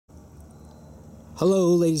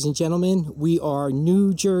Hello, ladies and gentlemen. We are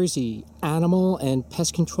New Jersey animal and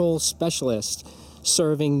pest control specialists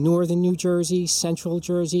serving northern New Jersey, central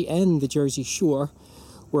Jersey, and the Jersey Shore.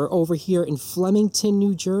 We're over here in Flemington,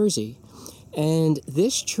 New Jersey, and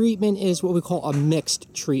this treatment is what we call a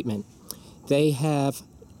mixed treatment. They have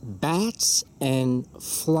bats and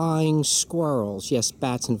flying squirrels. Yes,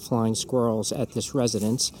 bats and flying squirrels at this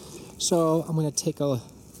residence. So I'm going to take a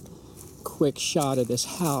quick shot of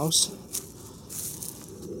this house.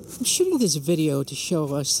 I'm shooting this video to show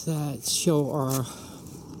our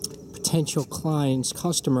potential clients,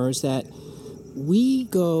 customers, that we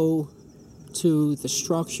go to the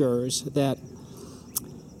structures that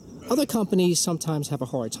other companies sometimes have a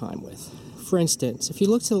hard time with. For instance, if you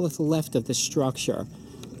look to the left of the structure,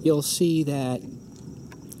 you'll see that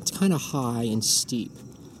it's kind of high and steep,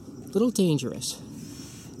 a little dangerous.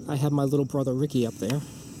 I have my little brother Ricky up there.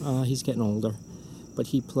 He's getting older, but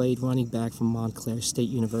he played running back from Montclair State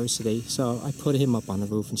University, so I put him up on the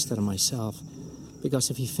roof instead of myself, because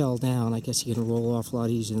if he fell down, I guess he could roll off a lot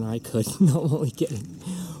easier than I could. No, only kidding.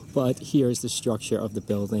 But here's the structure of the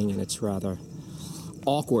building, and it's rather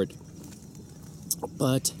awkward.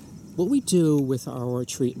 But what we do with our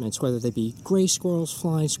treatments, whether they be gray squirrels,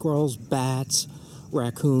 flying squirrels, bats,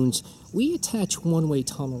 raccoons, we attach one-way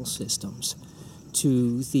tunnel systems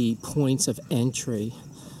to the points of entry.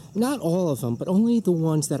 Not all of them, but only the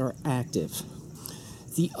ones that are active.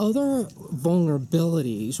 The other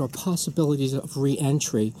vulnerabilities or possibilities of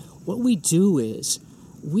re-entry, what we do is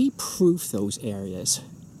we proof those areas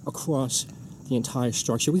across the entire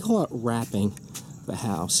structure. We call it wrapping the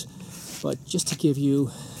house. But just to give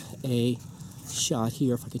you a shot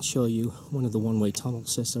here, if I could show you one of the one-way tunnel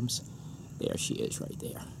systems. There she is right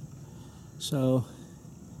there. So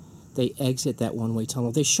they exit that one-way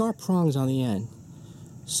tunnel. There's sharp prongs on the end.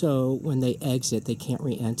 So when they exit, they can't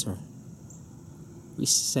re-enter. We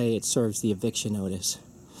say it serves the eviction notice.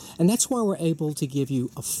 And that's why we're able to give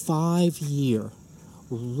you a 5-year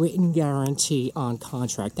written guarantee on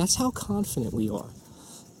contract. That's how confident we are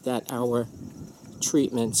that our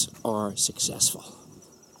treatments are successful.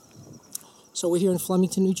 So we're here in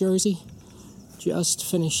Flemington, New Jersey, just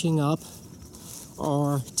finishing up.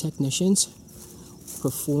 Our technicians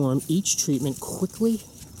perform each treatment quickly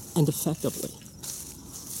and effectively.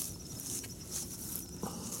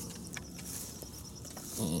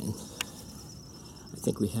 And I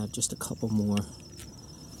think we have just a couple more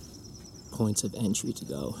points of entry to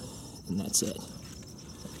go, and that's it.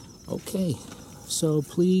 Okay, so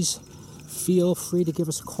please feel free to give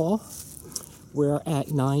us a call. We're at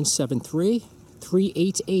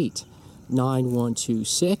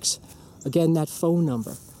 973-388-9126. Again, that phone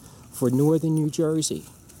number for northern New Jersey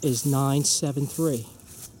is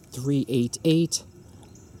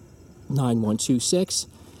 973-388-9126.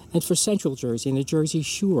 And for Central Jersey and the Jersey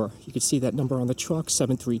Shore, you can see that number on the truck,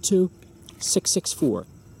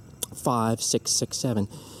 732-664-5667.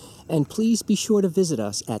 And please be sure to visit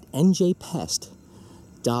us at njpest.org.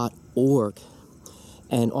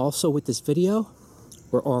 And also with this video,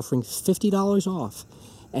 we're offering $50 off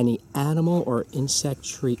any animal or insect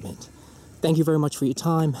treatment. Thank you very much for your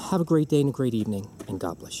time. Have a great day and a great evening, and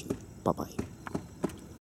God bless you. Bye-bye.